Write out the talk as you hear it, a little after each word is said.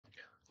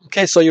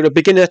Okay, so you're a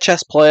beginner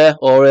chess player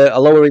or a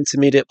lower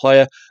intermediate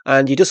player,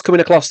 and you're just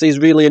coming across these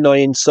really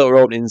annoying sort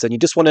of openings, and you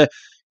just want to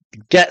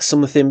get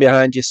something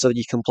behind you so that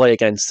you can play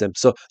against them.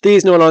 So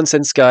these no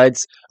nonsense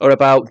guides are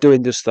about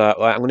doing just that.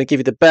 Right? I'm going to give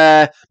you the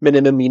bare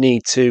minimum you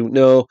need to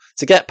know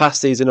to get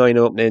past these annoying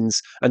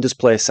openings and just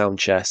play sound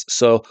chess.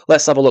 So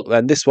let's have a look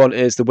then. This one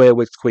is the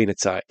Wayward Queen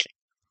Attack.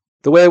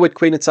 The Wayward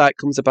Queen Attack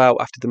comes about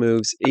after the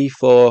moves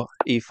e4,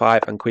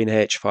 e5 and Queen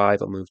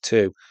h5 on move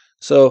 2.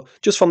 So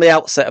just from the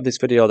outset of this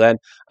video then,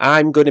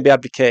 I'm going to be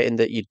advocating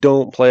that you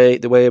don't play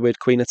the Wayward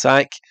Queen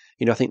Attack.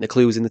 I think the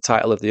clue's in the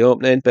title of the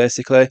opening,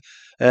 basically,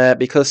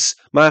 because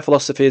my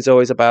philosophy is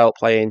always about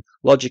playing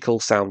logical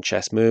sound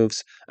chess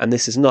moves, and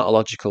this is not a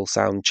logical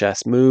sound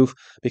chess move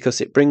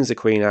because it brings the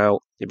queen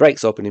out, it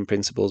breaks opening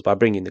principles by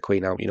bringing the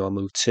queen out, on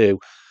move 2.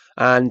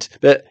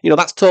 But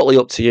that's totally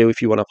up to you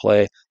if you want to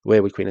play the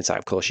Wayward Queen Attack.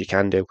 Of course, you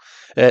can do.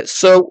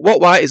 So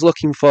what White is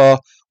looking for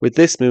with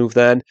this move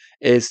then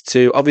is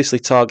to obviously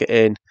target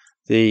in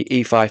the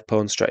e5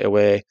 pawn straight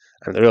away,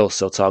 and they're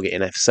also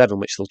targeting f7,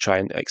 which they'll try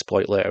and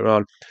exploit later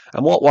on.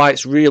 And what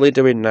White's really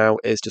doing now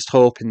is just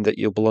hoping that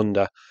you'll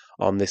blunder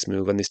on this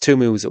move, and there's two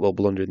moves that will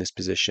blunder in this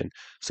position.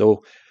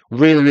 So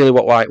really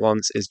what White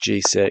wants is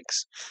g6,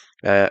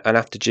 and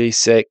after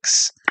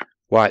g6,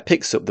 White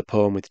picks up the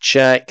pawn with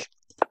check.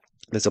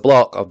 There's a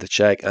block of the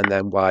check, and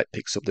then White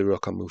picks up the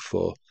rook on move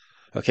 4.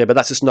 Okay, but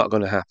that's just not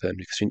going to happen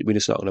because we're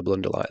just not going to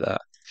blunder like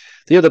that.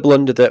 The other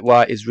blunder that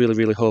White is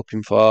really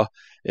hoping for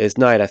is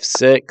knight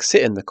f6,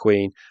 hitting the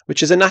queen,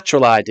 which is a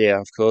natural idea,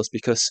 of course,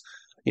 because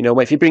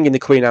if you're bringing the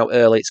queen out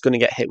early, it's going to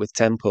get hit with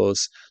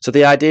tempos. So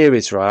the idea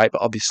is right,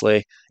 but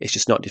obviously it's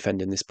just not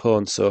defending this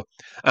pawn. So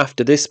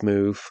after this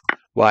move,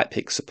 White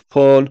picks up a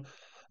pawn,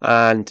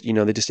 and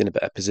they're just in a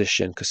better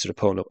position because they're a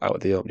pawn out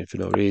of the opening for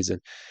no reason.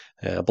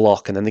 A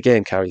block, and then the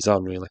game carries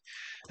on, really.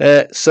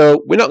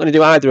 So we're not going to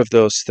do either of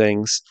those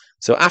things.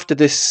 So after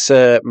this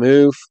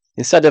move,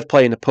 instead of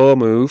playing a poor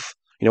move,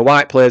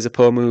 White plays a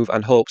poor move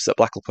and hopes that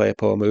Black will play a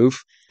poor move,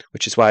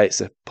 which is why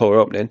it's a poor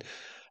opening.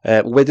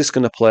 We're just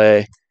going to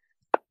play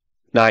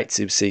knight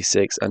to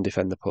c6 and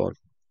defend the pawn.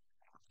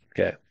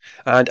 Okay.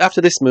 And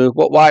after this move,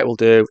 what White will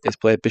do is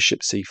play bishop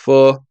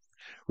c4,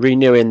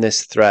 renewing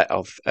this threat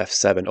of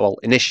f7, or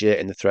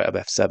initiating the threat of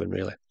f7,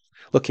 really.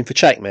 Looking for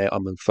checkmate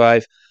on move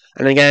 5.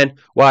 And again,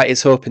 White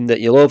is hoping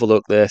that you'll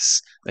overlook this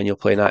and you'll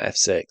play knight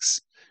f6,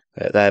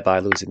 thereby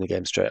losing the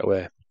game straight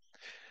away.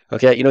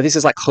 Okay, this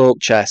is like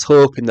hope chess,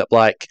 hoping that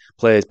Black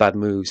plays bad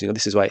moves.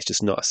 This is why it's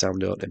just not a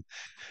sound opening.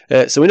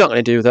 So we're not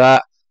going to do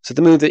that. So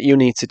the move that you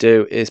need to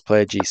do is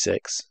play g6.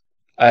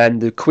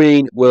 And the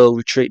queen will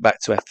retreat back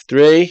to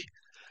f3,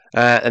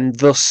 and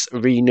thus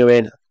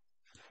renewing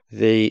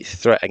the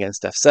threat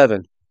against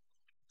f7.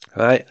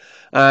 Right?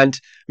 And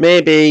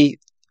maybe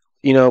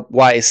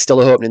White is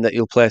still hoping that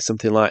you'll play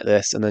something like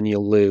this and then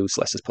you'll lose.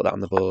 Let's just put that on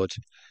the board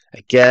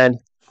again.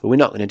 But we're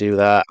not going to do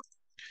that.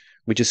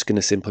 We're just going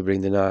to simply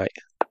bring the knight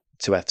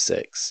to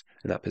f6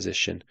 in that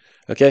position.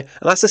 Okay,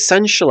 and that's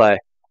essentially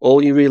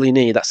all you really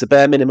need. That's the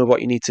bare minimum of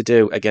what you need to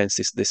do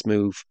against this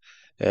move,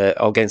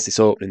 or against this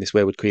opening, this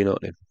Wayward Queen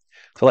opening.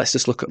 So let's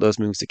just look at those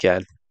moves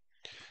again.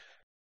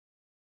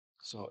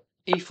 So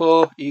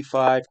e4,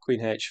 e5,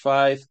 Queen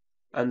h5.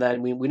 And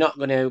then we're not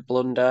going to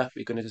blunder.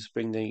 We're going to just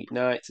bring the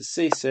knight to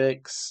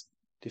c6,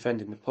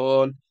 defending the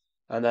pawn.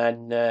 And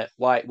then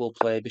White will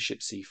play bishop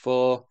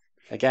c4.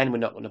 Again, we're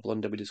not going to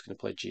blunder. We're just going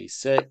to play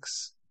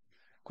g6.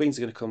 Queen's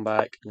going to come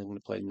back, and then we're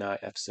going to play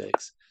knight f6.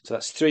 So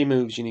that's 3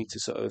 moves you need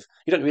to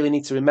you don't really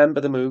need to remember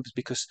the moves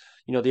because,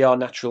 they are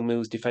natural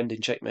moves,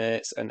 defending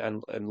checkmates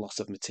and loss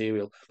of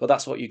material. But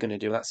that's what you're going to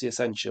do. That's the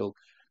essential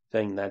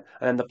thing then.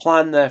 And then the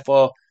plan,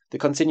 therefore, the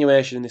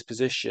continuation in this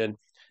position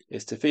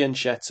is to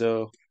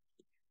fianchetto,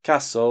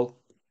 castle,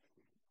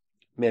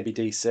 maybe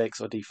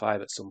d6 or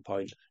d5 at some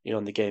point,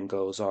 and the game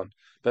goes on.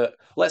 But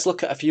let's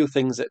look at a few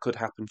things that could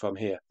happen from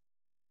here.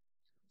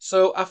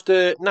 So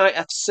after knight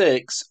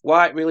f6,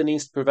 White really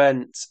needs to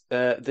prevent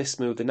this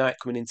move, the knight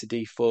coming into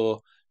d4,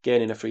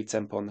 gaining a free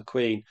tempo on the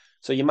queen.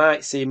 So you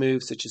might see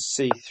moves such as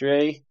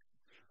c3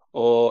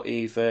 or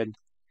even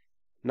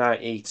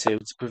knight e2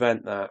 to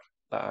prevent that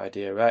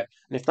idea, right?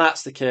 And if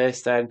that's the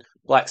case, then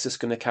Black's just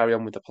going to carry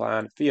on with the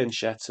plan,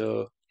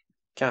 fianchetto,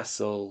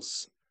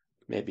 castles,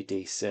 maybe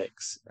d6,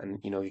 and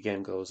your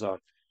game goes on,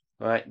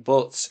 right?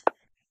 But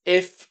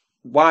if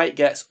White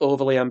gets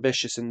overly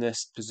ambitious in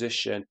this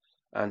position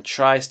and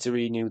tries to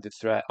renew the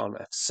threat on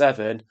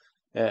f7,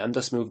 and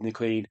thus moving the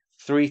queen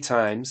 3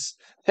 times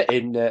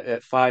in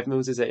 5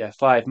 moves, is it? Yeah,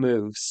 5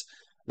 moves.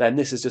 Then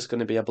this is just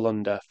going to be a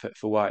blunder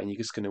for White, and you're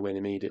just going to win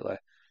immediately.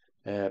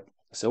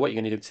 So what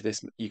you're going to do to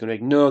this, you're going to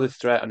ignore the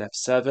threat on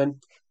f7.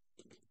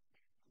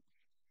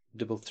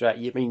 Double threat.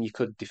 You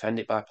could defend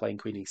it by playing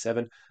queen e7,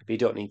 but you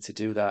don't need to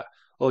do that.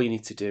 All you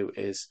need to do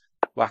is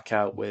whack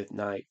out with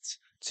knight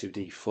to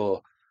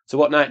d4. So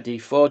what knight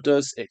d4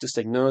 does, it just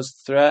ignores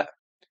the threat.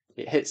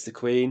 It hits the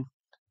queen.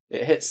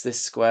 It hits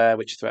this square,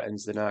 which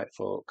threatens the knight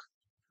fork.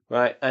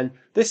 Right, and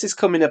this is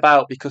coming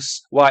about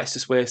because White's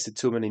just wasted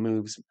too many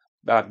moves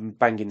by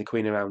banging the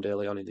queen around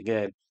early on in the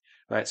game.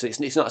 Right, so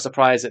it's not a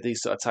surprise that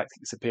these sort of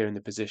tactics appear in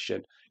the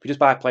position. If just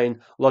by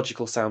playing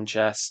logical sound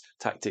chess,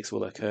 tactics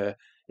will occur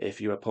if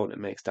your opponent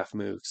makes daft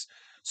moves.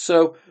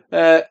 So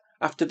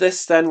after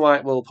this, then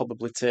white will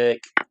probably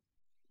take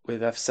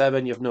with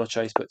f7. You have no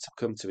choice but to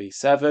come to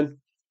e7,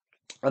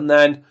 and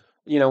then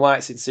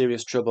white's in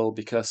serious trouble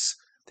because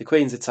the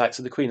queen's attacked,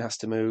 so the queen has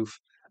to move,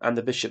 and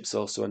the bishop's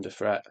also under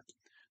threat,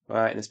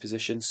 right, in this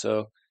position.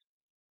 So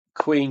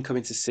queen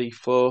coming to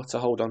c4 to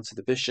hold on to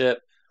the bishop.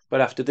 But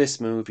after this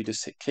move, you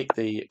just kick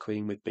the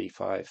queen with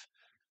b5,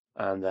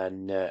 and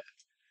then at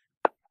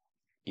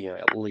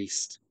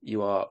least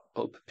you are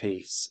up a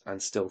piece and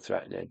still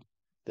threatening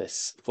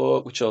this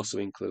fork, which also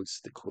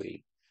includes the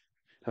queen.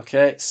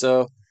 Okay,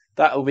 so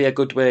that will be a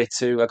good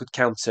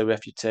counter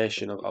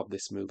refutation of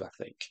this move, I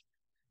think.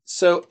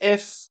 So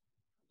let's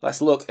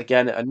look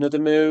again at another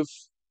move.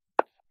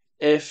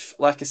 If,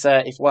 like I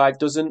said, if white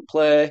doesn't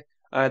play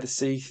either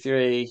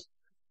c3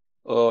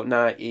 or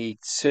knight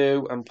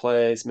e2 and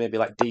plays maybe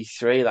like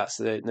d3, that's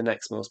the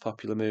next most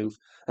popular move.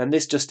 And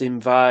this just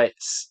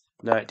invites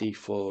knight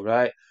d4,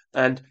 right?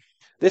 And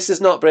this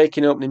is not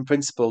breaking opening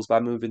principles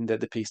by moving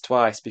the piece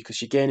twice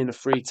because you're gaining a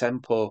free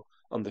tempo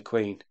on the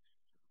queen,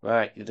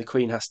 right? The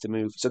queen has to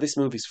move. So this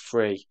move is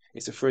free.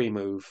 It's a free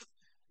move.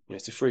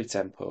 It's a free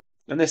tempo.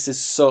 And this is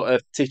sort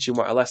of teaching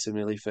white a lesson,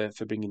 really, for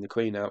bringing the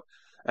queen out.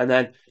 And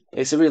then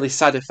it's a really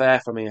sad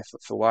affair for me,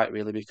 for white,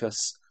 really,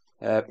 because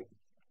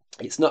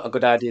it's not a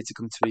good idea to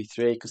come to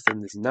e3 because then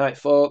there's a knight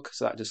fork,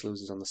 so that just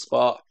loses on the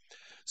spot.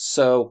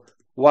 So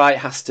white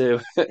has to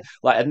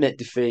admit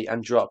defeat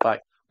and drop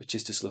back, which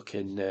is just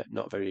looking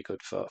not very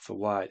good for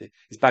white.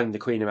 He's banging the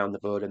queen around the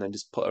board and then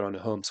just put her on a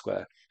home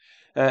square.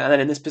 And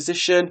then in this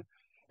position,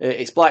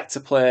 it's black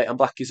to play, and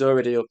black is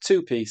already up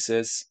 2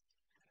 pieces,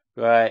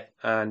 right?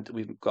 And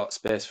we've got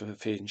space for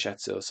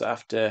fianchetto. So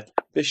after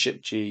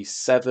bishop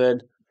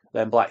g7,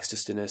 then black's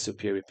just in a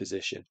superior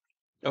position.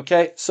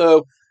 Okay,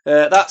 so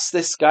that's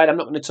this guide. I'm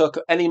not going to talk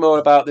any more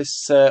about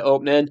this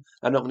opening.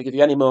 I'm not going to give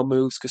you any more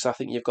moves because I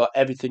think you've got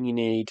everything you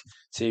need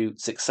to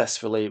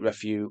successfully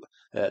refute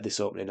this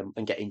opening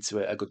and get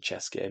into a good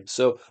chess game.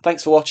 So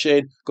thanks for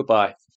watching. Goodbye.